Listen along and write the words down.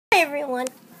everyone.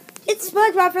 It's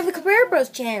SpongeBob from the Cabrera Bros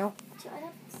channel.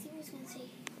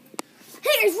 Hey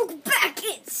guys, welcome back.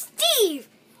 It's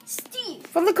Steve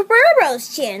from the Cabrera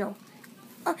Bros channel.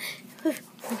 What?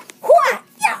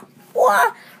 Yeah.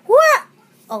 What?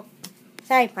 Oh,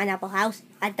 sorry, Pineapple House.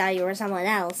 I thought you were someone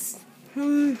else.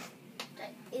 That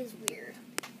is weird.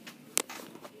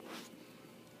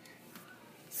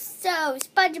 So,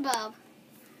 SpongeBob,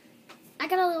 I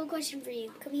got a little question for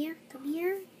you. Come here.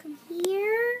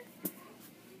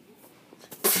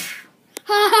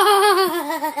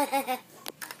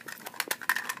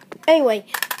 Anyway,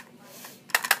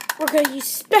 we're gonna use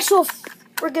special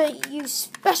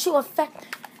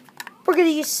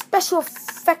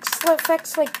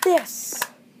effects like this.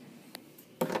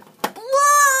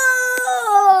 Whoa!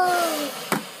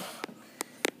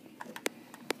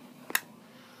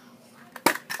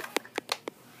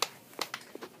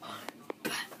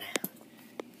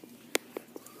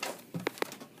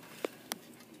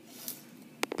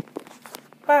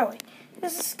 By the way,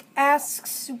 this is Ask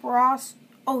Super Ross.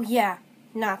 Oh yeah,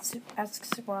 not Ask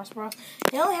Super Ross Bros.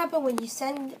 It only happens when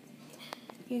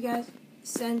you guys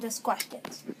send us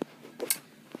questions.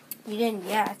 You didn't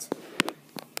yet.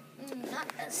 Not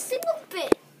a single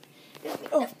bit. If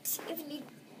you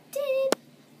did,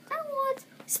 I want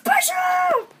special.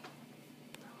 I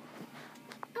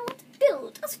want to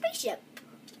build a spaceship.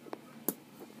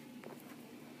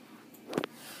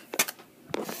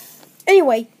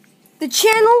 Anyway, the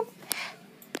channel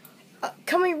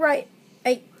coming right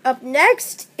up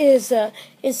next is the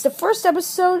first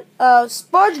episode of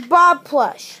SpongeBob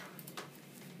Plush.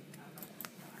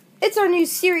 It's our new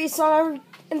series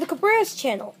in the Cabrera's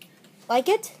channel. Like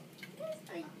it?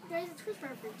 Guys, it's Chris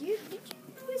Bradford. Did you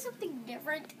do something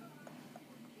different?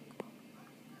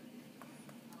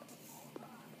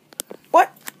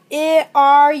 What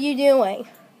are you doing?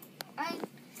 I'm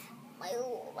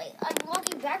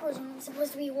walking backwards when I'm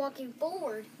supposed to be walking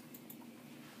forward.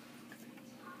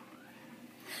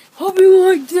 I'll be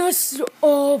like this.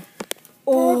 Burger?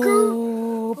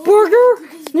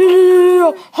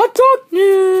 No. Hot dog?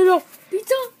 No.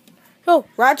 Pizza? Oh,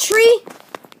 rat tree?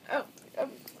 Oh,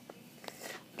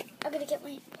 I'm gonna get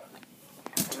my...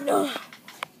 No.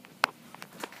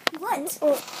 What?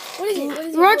 What is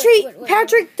it? Rat tree,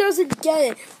 Patrick doesn't get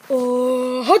it.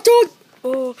 Hot dog?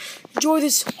 Enjoy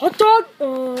this hot dog?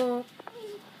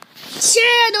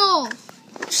 Channel!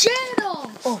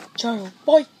 Oh, channel.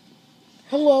 Bye.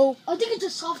 Hello. I think it's a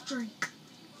soft drink.